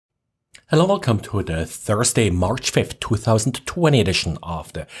Hello, welcome to the Thursday, March 5th, 2020 edition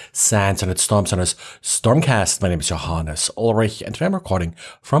of the SANS and Storm Center's Stormcast. My name is Johannes Ulrich and I'm recording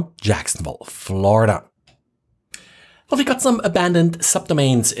from Jacksonville, Florida. Well, we got some abandoned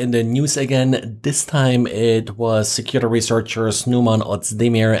subdomains in the news again. This time it was security researchers Numan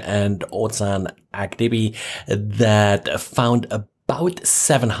Ozdemir and Ozan Akdebi that found about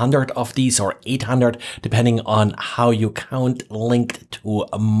 700 of these, or 800, depending on how you count, linked to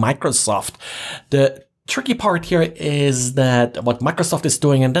Microsoft. The tricky part here is that what Microsoft is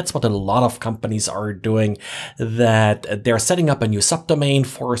doing, and that's what a lot of companies are doing, that they're setting up a new subdomain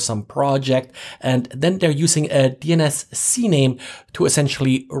for some project, and then they're using a DNS CNAME to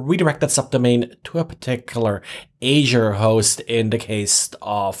essentially redirect that subdomain to a particular Azure host. In the case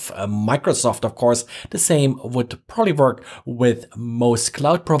of Microsoft, of course, the same would probably work with most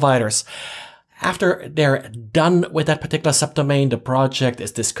cloud providers. After they're done with that particular subdomain, the project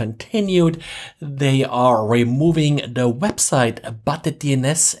is discontinued. They are removing the website, but the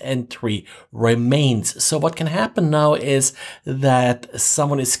DNS entry remains. So what can happen now is that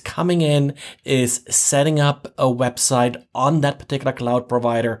someone is coming in, is setting up a website on that particular cloud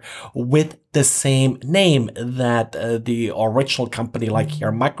provider with the same name that the original company, like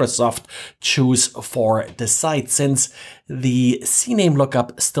here Microsoft, choose for the site. Since the CNAME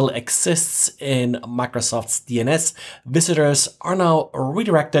lookup still exists in Microsoft's DNS, visitors are now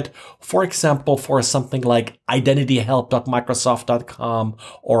redirected, for example, for something like identityhelp.microsoft.com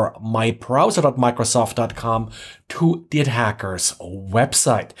or mybrowser.microsoft.com to the attacker's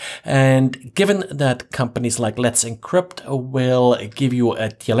website. And given that companies like Let's Encrypt will give you a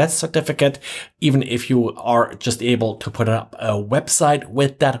TLS certificate, even if you are just able to put up a website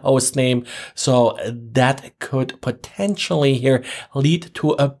with that host name, so that could potentially here lead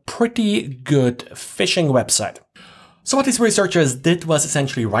to a pretty good phishing website. So what these researchers did was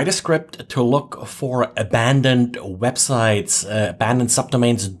essentially write a script to look for abandoned websites, abandoned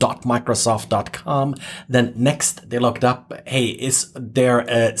subdomains.microsoft.com. Then next they looked up, hey, is there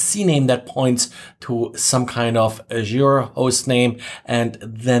a CNAME that points to some kind of Azure host name? And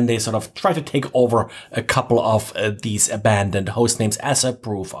then they sort of try to take over a couple of these abandoned host names as a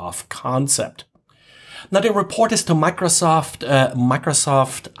proof of concept. Now, they report this to Microsoft.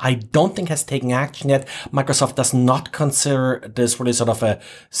 Microsoft, I don't think, has taken action yet. Microsoft does not consider this really sort of a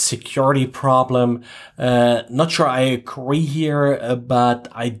security problem. Not sure I agree here, but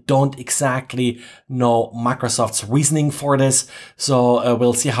I don't exactly know Microsoft's reasoning for this. So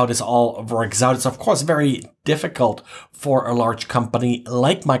we'll see how this all works out. It's, of course, very difficult for a large company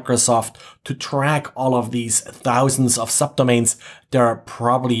like Microsoft to track all of these thousands of subdomains they're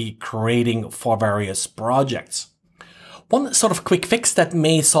probably creating for various projects. One sort of quick fix that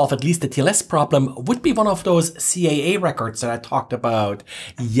may solve at least the TLS problem would be one of those CAA records that I talked about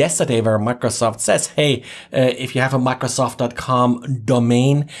yesterday, where Microsoft says, hey, if you have a Microsoft.com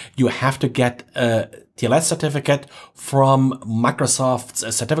domain, you have to get a TLS certificate from Microsoft's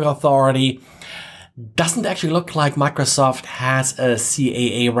certificate authority. Doesn't actually look like Microsoft has a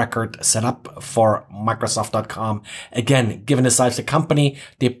CAA record set up for Microsoft.com. Again, given the size of the company,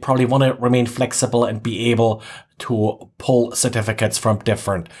 they probably want to remain flexible and be able to pull certificates from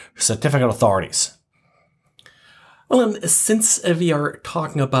different certificate authorities. Well, and since we are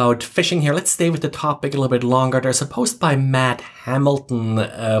talking about phishing here, let's stay with the topic a little bit longer. There's a post by Matt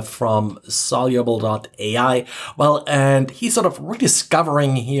Hamilton from Soluble.ai. Well, and he's sort of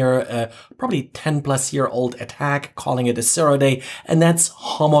rediscovering here a probably 10-plus-year-old attack, calling it a zero-day, and that's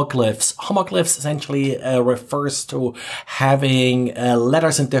homoglyphs. Homoglyphs essentially refers to having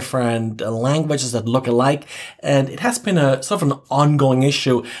letters in different languages that look alike, and it has been a sort of an ongoing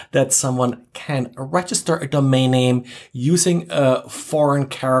issue that someone can register a domain name using a foreign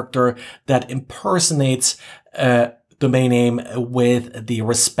character that impersonates a domain name with the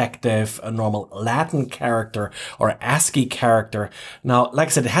respective normal Latin character or ASCII character. Now, like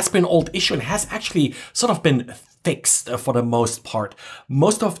I said, it has been an old issue and has actually sort of been fixed for the most part.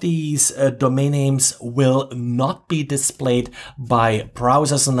 Most of these domain names will not be displayed by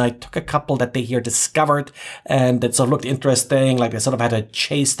browsers, and I took a couple that they here discovered and that sort of looked interesting, like they sort of had a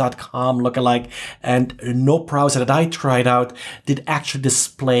chase.com lookalike, and no browser that I tried out did actually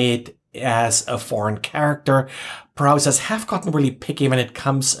display it as a foreign character. Browsers have gotten really picky when it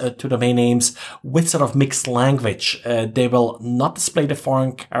comes to domain names with sort of mixed language. They will not display the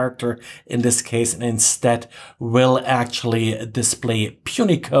foreign character in this case, and instead will actually display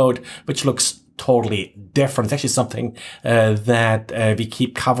Punycode, which looks totally different. It's actually something that we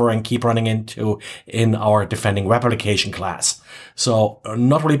keep covering, keep running into in our Defending Web Application class. So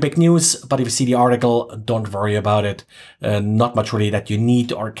not really big news, but if you see the article, don't worry about it. Not much really that you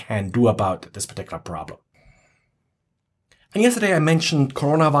need or can do about this particular problem. And yesterday I mentioned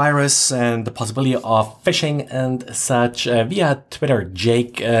coronavirus and the possibility of phishing and such. Via Twitter,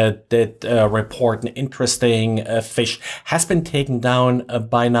 Jake did report an interesting fish. Has been taken down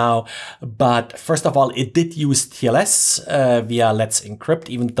by now. But first of all, it did use TLS via Let's Encrypt,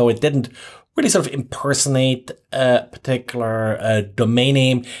 even though it didn't really sort of impersonate a particular domain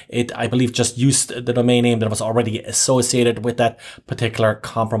name. It, I believe, just used the domain name that was already associated with that particular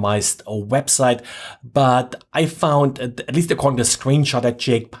compromised website. But I found, at least according to the screenshot that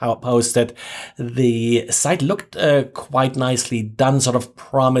Jake posted, the site looked quite nicely done, sort of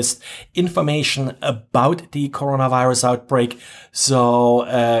promised information about the coronavirus outbreak. So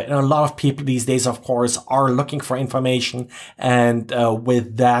a lot of people these days, of course, are looking for information. And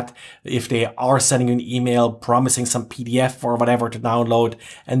with that, if they are sending you an email promising some PDF or whatever to download,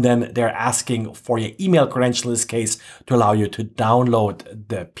 and then they're asking for your email credential in this case to allow you to download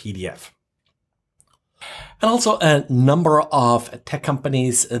the PDF. And also a number of tech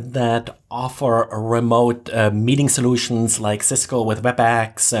companies that offer remote meeting solutions like Cisco with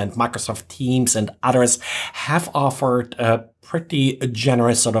WebEx and Microsoft Teams and others have offered pretty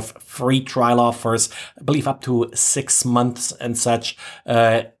generous sort of free trial offers, I believe up to 6 months and such,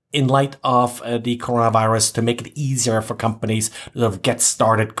 in light of the coronavirus, to make it easier for companies to sort of get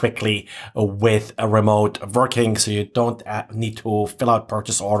started quickly with a remote working. So you don't need to fill out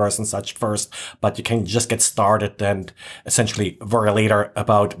purchase orders and such first, but you can just get started and essentially worry later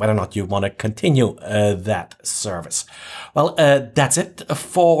about whether or not you want to continue that service. Well, that's it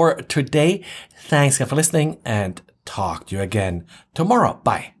for today. Thanks again for listening, and talk to you again tomorrow.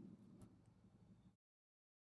 Bye.